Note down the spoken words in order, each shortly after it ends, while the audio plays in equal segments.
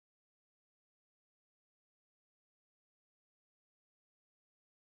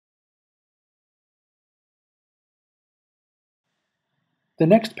The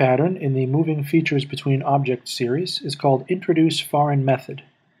next pattern in the moving features between objects series is called introduce foreign method.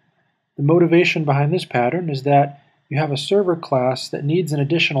 The motivation behind this pattern is that you have a server class that needs an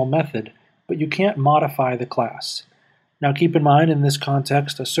additional method, but you can't modify the class. Now keep in mind, in this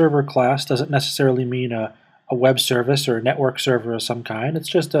context, a server class doesn't necessarily mean a web service or a network server of some kind. It's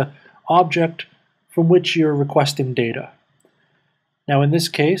just an object from which you're requesting data. Now in this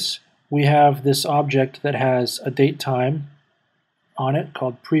case, we have this object that has a date time on it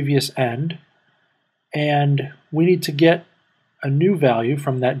called previous end, and we need to get a new value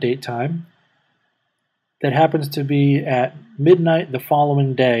from that date time that happens to be at midnight the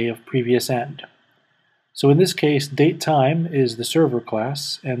following day of previous end. So in this case, date time is the server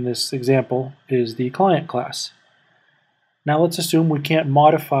class, and this example is the client class. Now let's assume we can't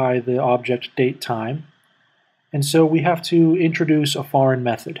modify the object date time, and so we have to introduce a foreign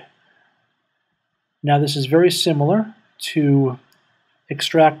method. Now this is very similar to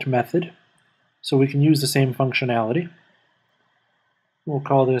extract method, so we can use the same functionality. We'll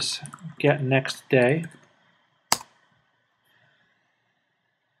call this get next day.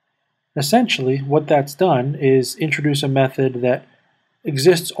 Essentially, what that's done is introduce a method that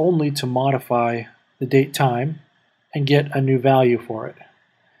exists only to modify the date time and get a new value for it.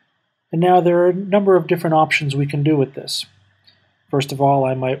 And now there are a number of different options we can do with this. First of all,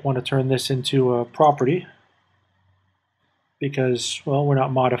 I might want to turn this into a property because, well, we're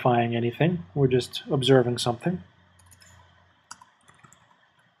not modifying anything, we're just observing something.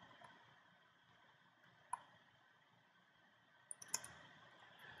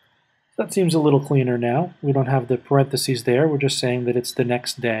 That seems a little cleaner now. We don't have the parentheses there, we're just saying that it's the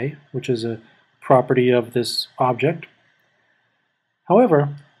next day, which is a property of this object.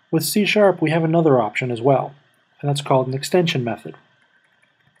 However, with C# we have another option as well, and that's called an extension method.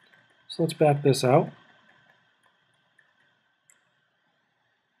 So let's back this out.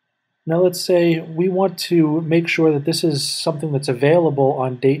 Now let's say we want to make sure that this is something that's available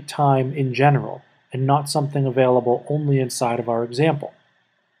on date time in general, and not something available only inside of our example.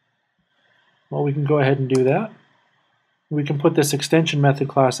 Well, we can go ahead and do that. We can put this extension method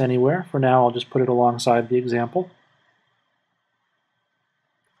class anywhere. For now, I'll just put it alongside the example.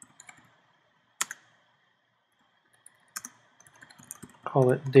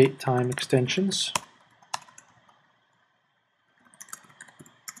 Call it date time extensions.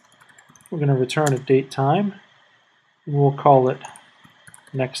 We're going to return a date time. We'll call it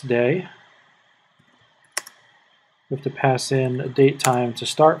next day. We have to pass in a date time to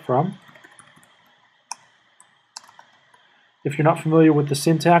start from. If you're not familiar with the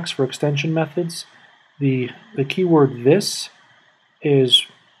syntax for extension methods, the keyword this is,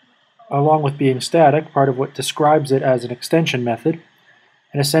 along with being static, part of what describes it as an extension method,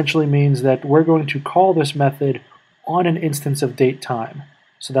 and essentially means that we're going to call this method on an instance of date time.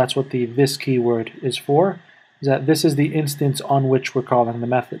 So that's what the this keyword is for, is that this is the instance on which we're calling the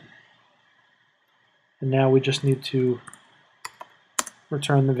method. And now we just need to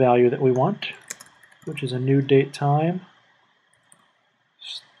return the value that we want, which is a new date time.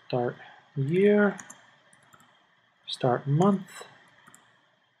 Start year, start month,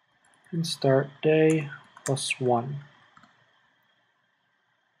 and start day plus 1.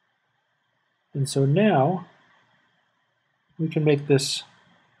 And so now we can make this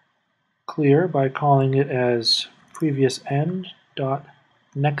clear by calling it as previous end dot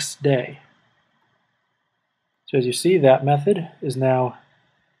next day. So as you see, that method is now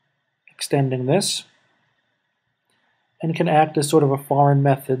extending this, and can act as sort of a foreign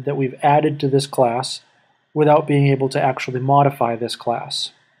method that we've added to this class without being able to actually modify this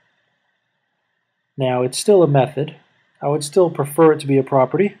class. Now, it's still a method. I would still prefer it to be a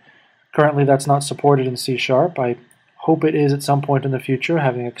property. Currently, that's not supported in C#. I hope it is at some point in the future,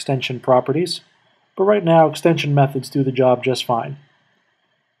 having extension properties. But right now, extension methods do the job just fine.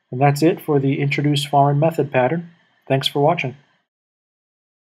 And that's it for the introduce foreign method pattern. Thanks for watching.